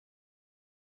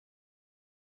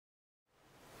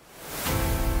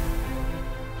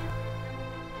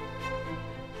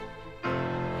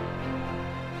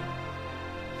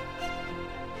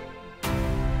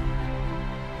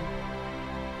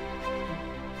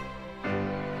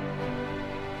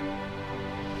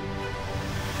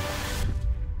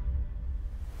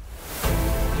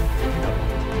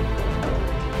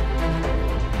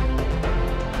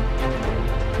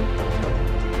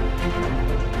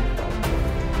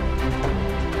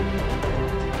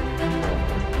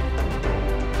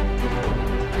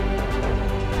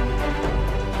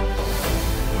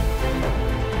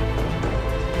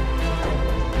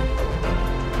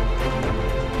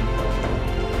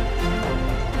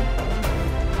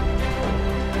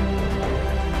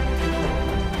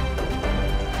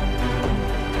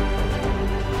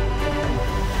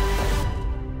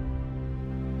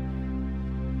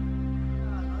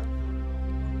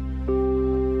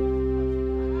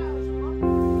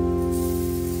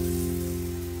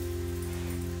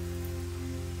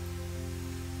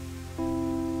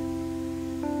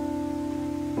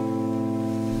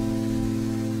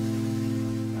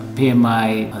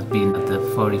PMI has been at the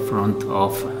forefront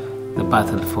of the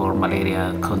battle for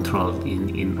malaria control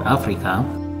in Africa.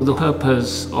 The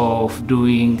purpose of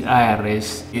doing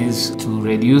IRS is to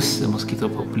reduce the mosquito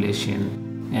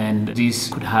population, and this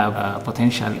could have a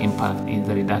potential impact in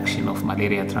the reduction of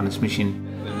malaria transmission.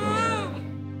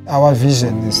 Our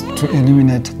vision is to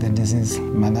eliminate the disease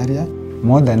malaria.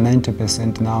 More than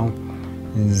 90% now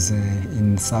is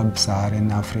in sub-Saharan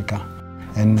Africa,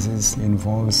 and this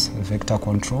involves vector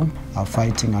control,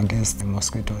 fighting against the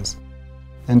mosquitoes.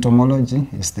 Entomology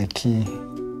is the key.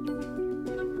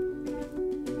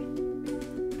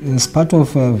 As part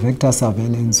of vector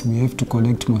surveillance, we have to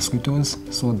collect mosquitoes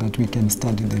so that we can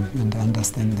study them and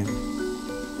understand them.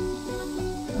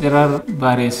 There are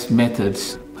various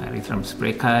methods: erythrum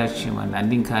spray catch, human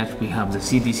landing catch. We have the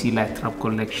CDC light trap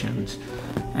collections,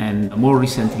 and more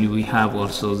recently we have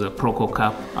also the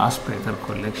Prococap aspirator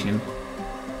collection.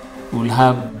 We'll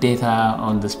have data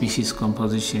on the species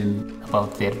composition,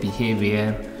 about their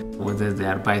behavior, whether they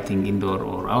are biting indoor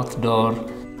or outdoor,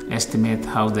 estimate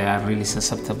how they are really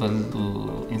susceptible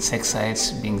to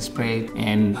insecticides being sprayed,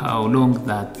 and how long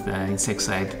that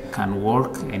insecticide can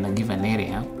work in a given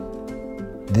area.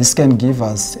 This can give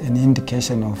us an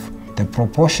indication of the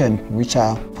proportion which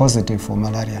are positive for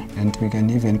malaria, and we can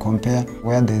even compare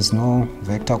where there's no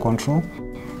vector control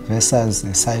versus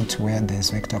the site where there's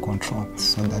vector control,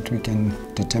 so that we can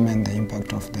determine the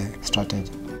impact of the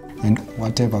strategy. And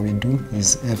whatever we do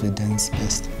is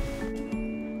evidence-based.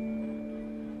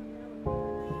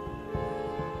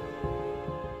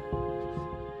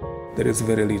 There is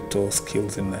very little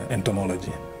skills in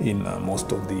entomology in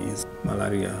most of these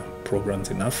malaria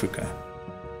programs in Africa.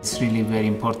 It's really very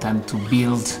important to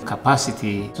build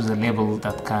capacity to the level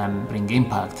that can bring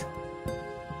impact.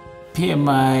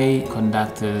 PMI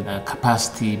conducted a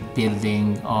capacity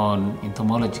building on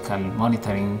entomological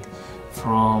monitoring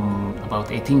from about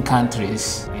 18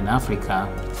 countries in Africa,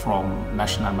 from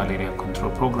national malaria control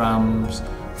programs,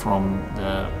 from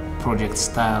the project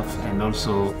staff, and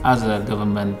also other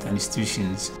government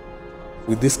institutions.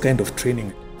 With this kind of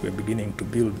training, we're beginning to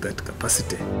build that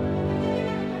capacity.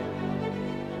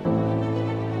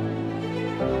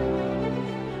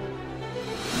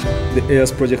 The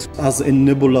AIRS project has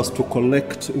enabled us to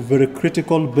collect very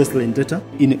critical baseline data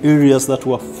in areas that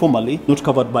were formerly not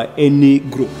covered by any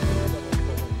group.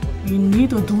 We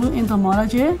need to do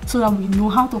entomology so that we know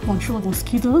how to control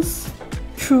mosquitoes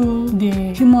through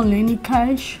the human landing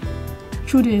catch,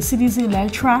 through the CDC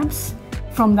light traps.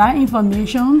 From that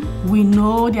information, we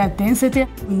know their density,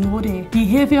 we know the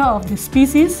behavior of the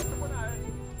species.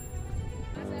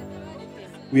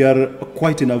 We are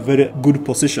quite in a very good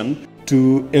position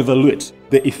to evaluate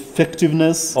the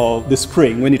effectiveness of the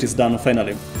spraying when it is done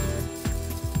finally.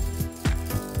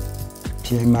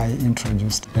 PMI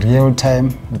introduced real-time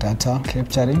data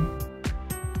capturing.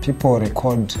 People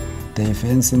record the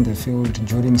events in the field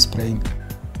during spraying.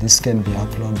 This can be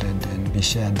uploaded and be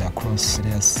shared across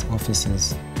various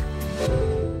offices.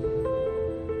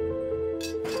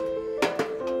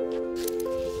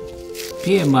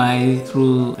 PMI,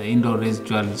 through the indoor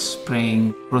residual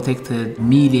spraying, protected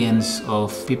millions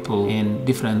of people in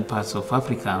different parts of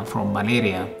Africa from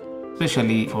malaria,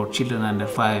 especially for children under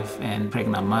 5 and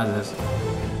pregnant mothers.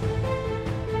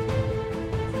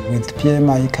 With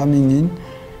PMI coming in,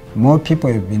 more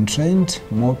people have been trained,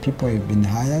 more people have been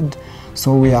hired,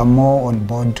 so we are more on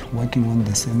board working on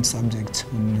the same subject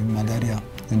in malaria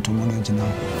entomology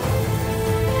now.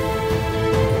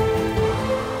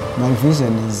 My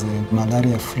vision is a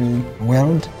malaria-free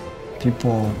world.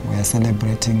 People were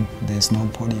celebrating there's no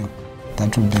polio.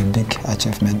 That would be a big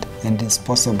achievement, and it's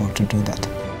possible to do that.